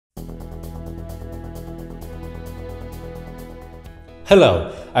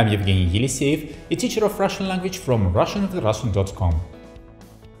Hello, I'm Yevgeni Yeliseyev, a teacher of Russian language from russianwithrussian.com.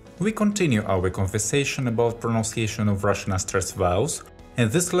 We continue our conversation about pronunciation of Russian unstressed vowels,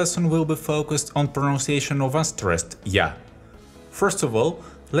 and this lesson will be focused on pronunciation of unstressed ya. First of all,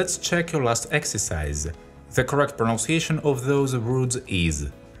 let's check your last exercise. The correct pronunciation of those words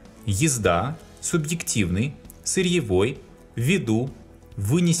is езда, субъективный, сырьевой, ввиду,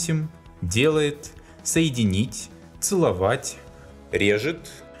 вынесем, делает, соединить, целовать, режет,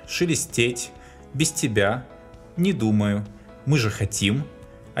 шелестеть, без тебя, не думаю, мы же хотим,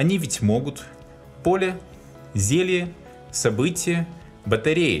 они ведь могут, поле, зелье, событие,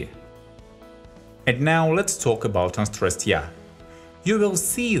 батареи. And now let's talk about unstressed ya. You will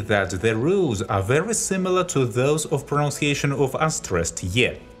see that the rules are very similar to those of pronunciation of unstressed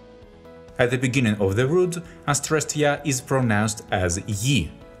ye. At the beginning of the word, unstressed ya is pronounced as yi.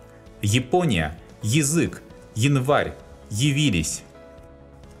 Япония, язык, январь, явились.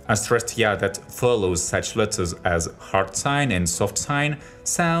 Unstressed ya that follows such letters as hard sign and soft sign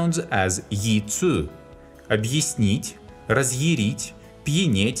sounds as yi too. Объяснить, разъярить,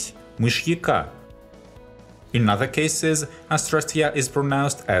 пьянеть, мышьяка. In other cases, unstressed ya is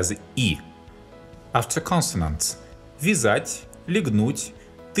pronounced as i. After consonants, вязать, легнуть,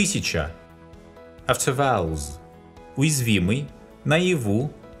 тысяча. After vowels, уязвимый,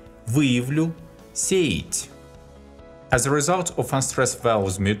 наяву, выявлю, сеять. As a result of unstressed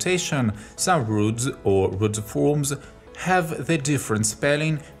vowels mutation, some words or word forms have the different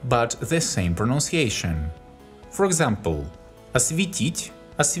spelling but the same pronunciation. For example, осветить,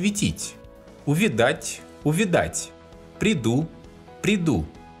 осветить, увидать, увидать, приду, приду.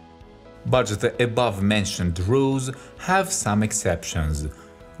 But the above-mentioned rules have some exceptions.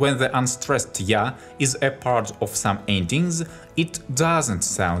 When the unstressed ya is a part of some endings, it doesn't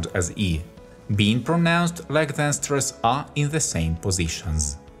sound as e, being pronounced like the unstressed a in the same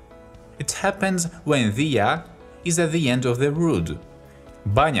positions. It happens when the ya is at the end of the word.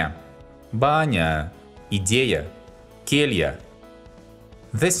 Баня, баня, идея, келья.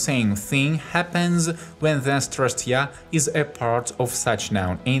 The same thing happens when the unstressed ya is a part of such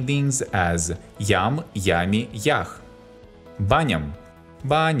noun endings as ям, ями, ях. Баням,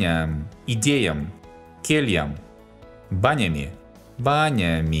 баням, идеям, кельям. Банями,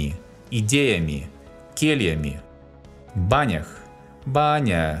 банями, идеями, кельями. Банях,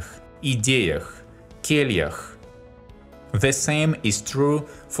 банях, идеях, кельях. The same is true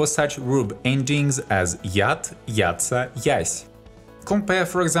for such verb endings as ят, ятся, ясь. Compare,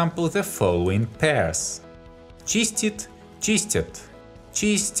 for example, the following pairs. Чистит, чистят,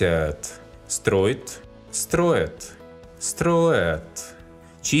 чистят. Строит, строят, строят.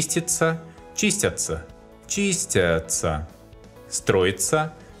 Чистится, чистятся, чистятся.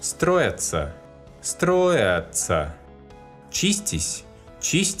 Строится, строятся, строятся. Чистись,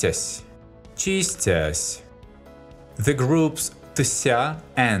 чистясь, чистясь. The groups тся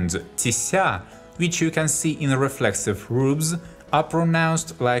and тися, which you can see in reflexive verbs, are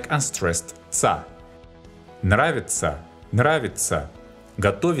pronounced like unstressed ца. Нравится, нравится.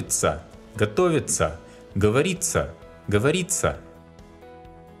 Готовится, готовится. Говорится, говорится.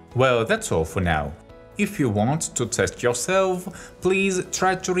 Well, that's all for now. If you want to test yourself, please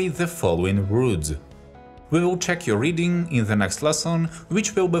try to read the following words. We will check your reading in the next lesson,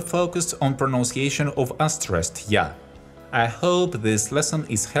 which will be focused on pronunciation of unstressed ya. I hope this lesson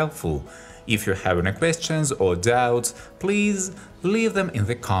is helpful. If you have any questions or doubts, please leave them in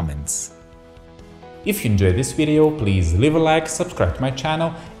the comments. If you enjoyed this video, please leave a like, subscribe to my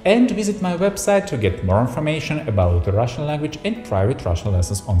channel and visit my website to get more information about the Russian language and private Russian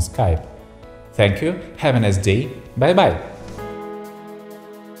lessons on Skype. Thank you, have a nice day, bye-bye!